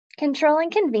Controlling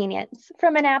convenience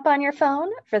from an app on your phone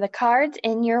for the cards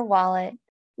in your wallet.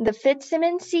 The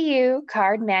Fitzsimons CU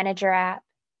CardManager app.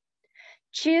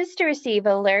 Choose to receive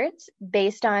alerts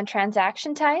based on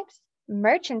transaction types,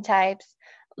 merchant types,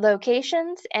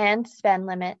 locations, and spend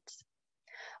limits.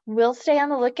 We'll stay on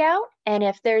the lookout, and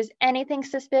if there's anything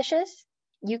suspicious,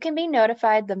 you can be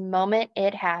notified the moment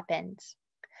it happens.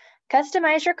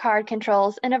 Customize your card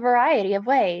controls in a variety of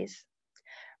ways.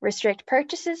 Restrict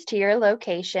purchases to your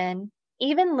location.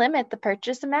 Even limit the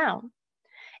purchase amount.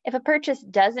 If a purchase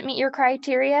doesn't meet your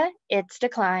criteria, it's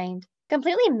declined.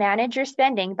 Completely manage your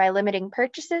spending by limiting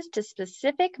purchases to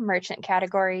specific merchant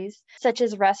categories, such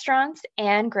as restaurants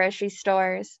and grocery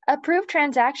stores. Approve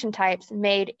transaction types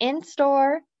made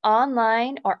in-store,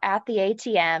 online, or at the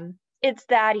ATM. It's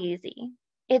that easy.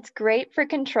 It's great for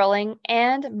controlling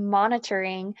and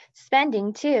monitoring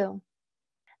spending too.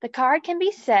 The card can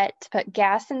be set to put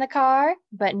gas in the car,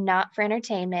 but not for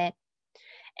entertainment.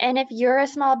 And if you're a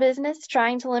small business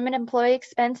trying to limit employee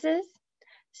expenses,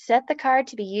 set the card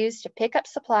to be used to pick up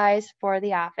supplies for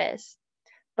the office,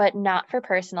 but not for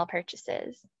personal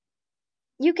purchases.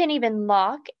 You can even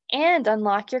lock and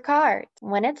unlock your card.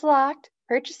 When it's locked,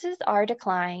 purchases are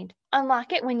declined.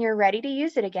 Unlock it when you're ready to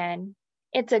use it again.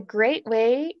 It's a great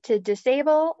way to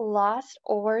disable lost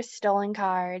or stolen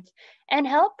cards and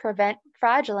help prevent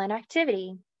fraudulent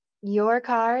activity. Your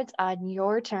cards on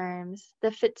your terms.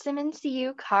 The Fitzsimons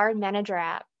CU CardManager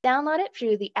app. Download it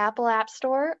through the Apple App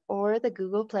Store or the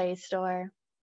Google Play Store.